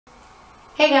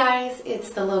Hey guys, it's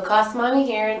the Low Cost Mommy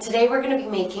here, and today we're going to be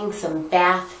making some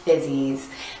bath fizzies.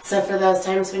 So for those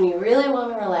times when you really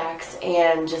want to relax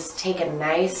and just take a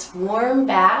nice warm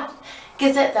bath,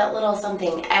 gives it that little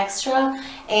something extra,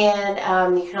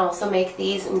 and you can also make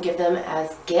these and give them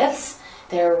as gifts.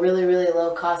 They're a really, really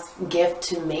low cost gift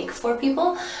to make for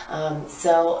people.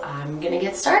 So I'm going to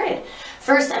get started.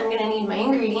 First, I'm going to need my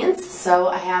ingredients. So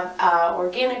I have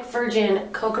organic virgin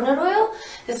coconut oil.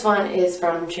 This one is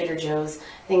from Trader Joe's.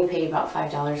 I think I paid about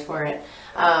 $5 for it.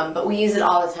 But we use it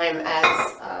all the time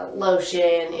as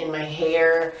lotion in my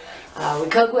hair. We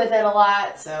cook with it a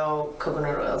lot, so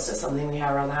coconut oil is just something we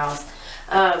have around the house.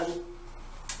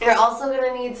 You're also going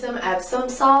to need some Epsom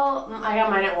salt. I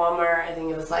got mine at Walmart. I think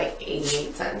it was like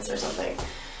 88 cents or something.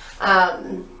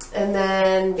 And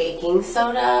then baking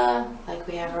soda, like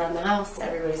we have around the house.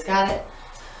 Everybody's got it.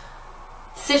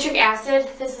 Citric acid.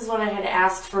 This is one I had to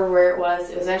ask for where it was.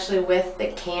 It was actually with the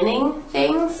canning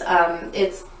things.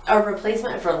 It's a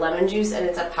replacement for lemon juice, and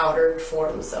it's a powdered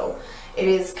form, so it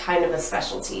is kind of a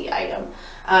specialty item.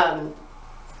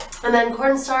 And then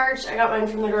cornstarch, I got mine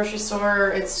from the grocery store.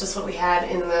 It's just what we had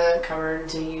in the cupboard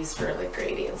to use for like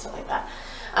gravy and stuff like that.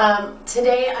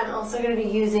 Today I'm also going to be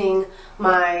using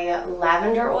my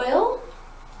lavender oil.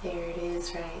 There it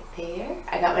is right there.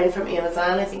 I got mine from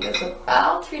Amazon. I think it's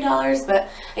about $3, but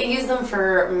I use them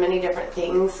for many different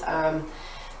things.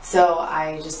 So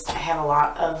I have a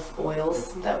lot of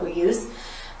oils that we use.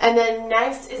 And then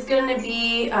next is going to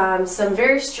be some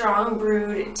very strong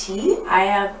brewed tea. I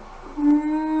have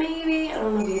maybe, I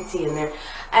don't know if you can see in there,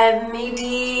 I have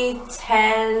maybe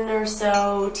 10 or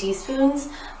so teaspoons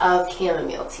of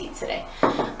chamomile tea today.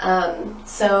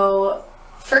 So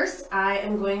first I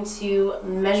am going to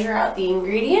measure out the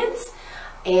ingredients,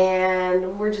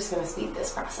 and we're just going to speed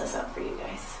this process up for you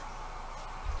guys.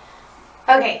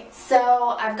 Okay,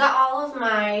 so I've got all of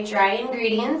my dry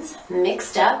ingredients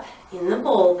mixed up in the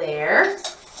bowl there.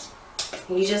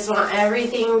 You just want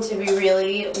everything to be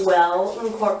really well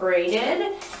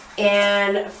incorporated.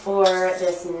 And for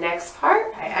this next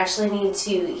part, I actually need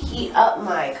to heat up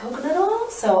my coconut oil,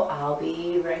 so I'll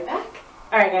be right back.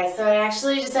 Alright guys, so I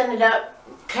actually just ended up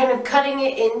kind of cutting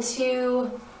it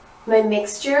into my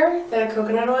mixture, the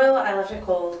coconut oil. I left it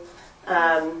cold.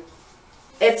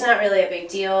 It's not really a big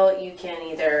deal. You can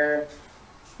either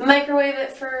microwave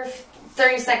it for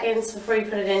 30 seconds before you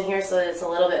put it in here so that it's a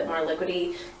little bit more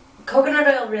liquidy. Coconut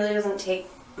oil really doesn't take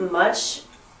much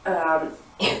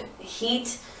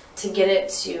heat to get it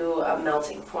to a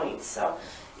melting point. So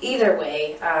either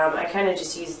way, I kind of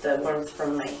just use the warmth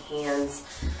from my hands.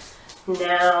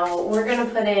 Now we're going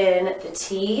to put in the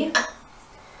tea.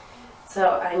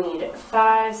 So I need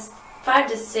five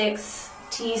to 6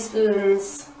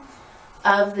 teaspoons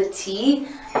of the tea,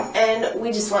 and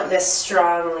we just want this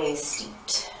strongly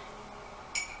steeped.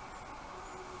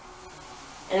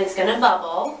 And it's going to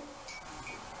bubble.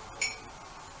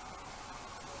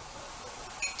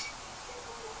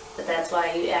 But that's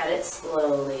why you add it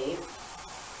slowly.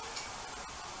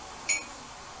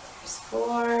 There's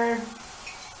 4,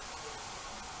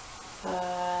 5,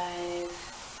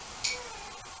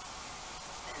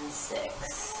 and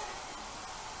 6.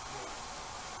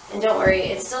 And don't worry,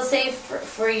 it's still safe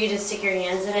for you to stick your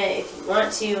hands in it if you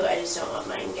want to. I just don't want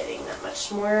mine getting that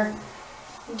much more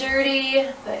dirty.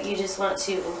 But you just want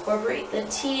to incorporate the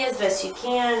tea as best you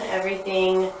can.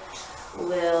 Everything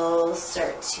will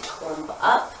start to clump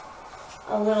up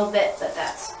a little bit, but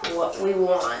that's what we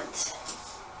want.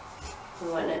 We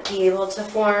want to be able to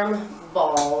form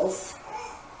balls.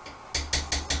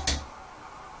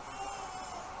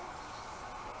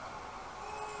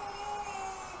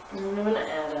 And I'm going to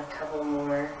add a couple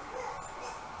more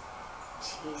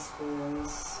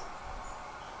teaspoons.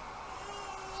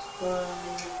 1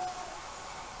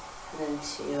 and then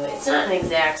 2. It's not an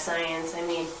exact science. I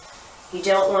mean, you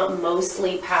don't want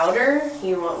mostly powder.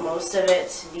 You want most of it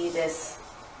to be this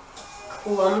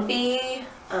clumpy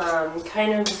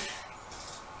kind of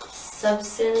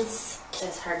substance.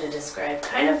 It's hard to describe.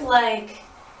 Kind of like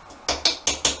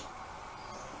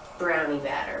brownie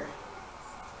batter.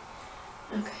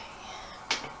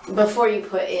 Okay. Before you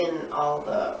put in all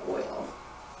the oil.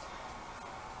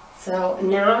 So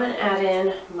now I'm going to add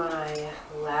in my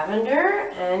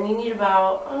lavender, and you need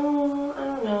about, I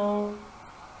don't know,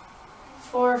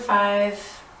 4 or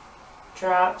 5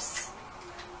 drops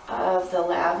of the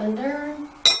lavender.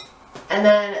 And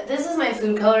then this is my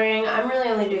food coloring. I'm really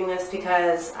only doing this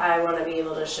because I want to be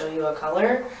able to show you a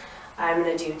color. I'm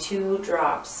going to do 2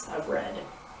 drops of red.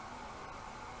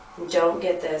 Don't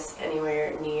get this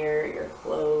anywhere near your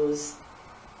clothes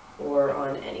or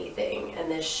on anything. And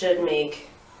this should make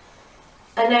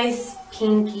a nice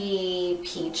pinky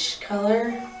peach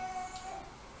color,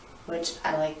 which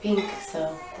I like pink,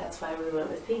 so that's why we went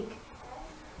with pink.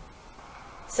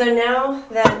 So now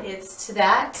that it's to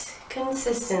that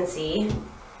consistency,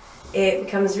 it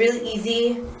becomes really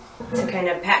easy to kind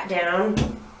of pat down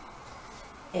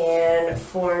and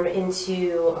form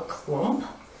into a clump.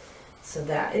 So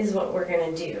that is what we're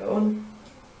going to do.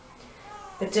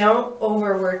 But don't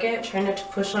overwork it. Try not to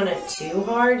push on it too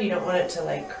hard. You don't want it to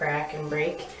like crack and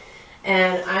break.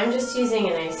 And I'm just using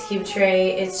an ice cube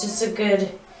tray. It's just a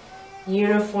good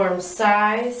uniform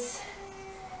size.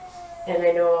 And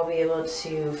I know I'll be able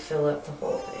to fill up the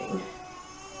whole thing.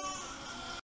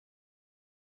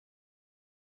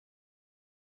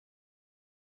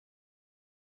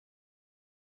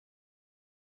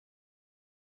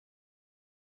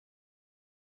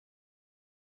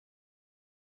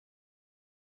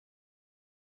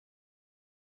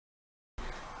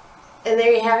 And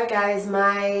there you have it, guys.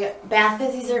 My bath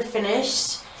fizzies are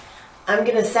finished. I'm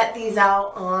going to set these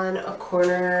out on a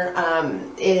corner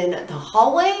in the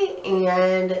hallway,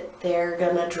 and they're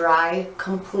going to dry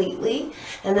completely.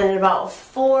 And then in about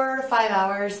 4 or 5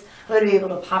 hours, I'm going to be able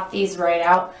to pop these right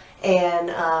out and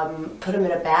put them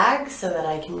in a bag so that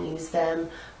I can use them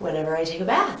whenever I take a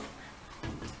bath.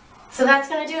 So that's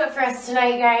going to do it for us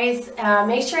tonight, guys.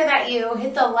 Make sure that you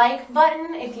hit the like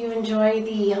button if you enjoy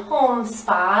the home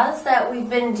spas that we've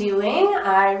been doing.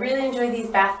 I really enjoy these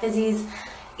bath fizzies,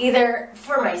 either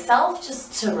for myself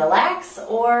just to relax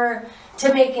or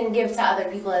to make and give to other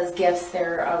people as gifts.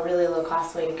 They're a really low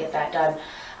cost way to get that done.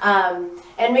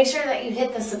 And make sure that you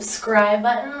hit the subscribe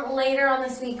button. Later on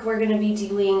this week, we're going to be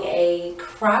doing a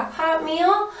crock pot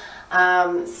meal.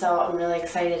 So I'm really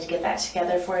excited to get that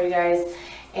together for you guys.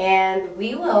 And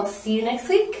we will see you next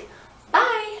week.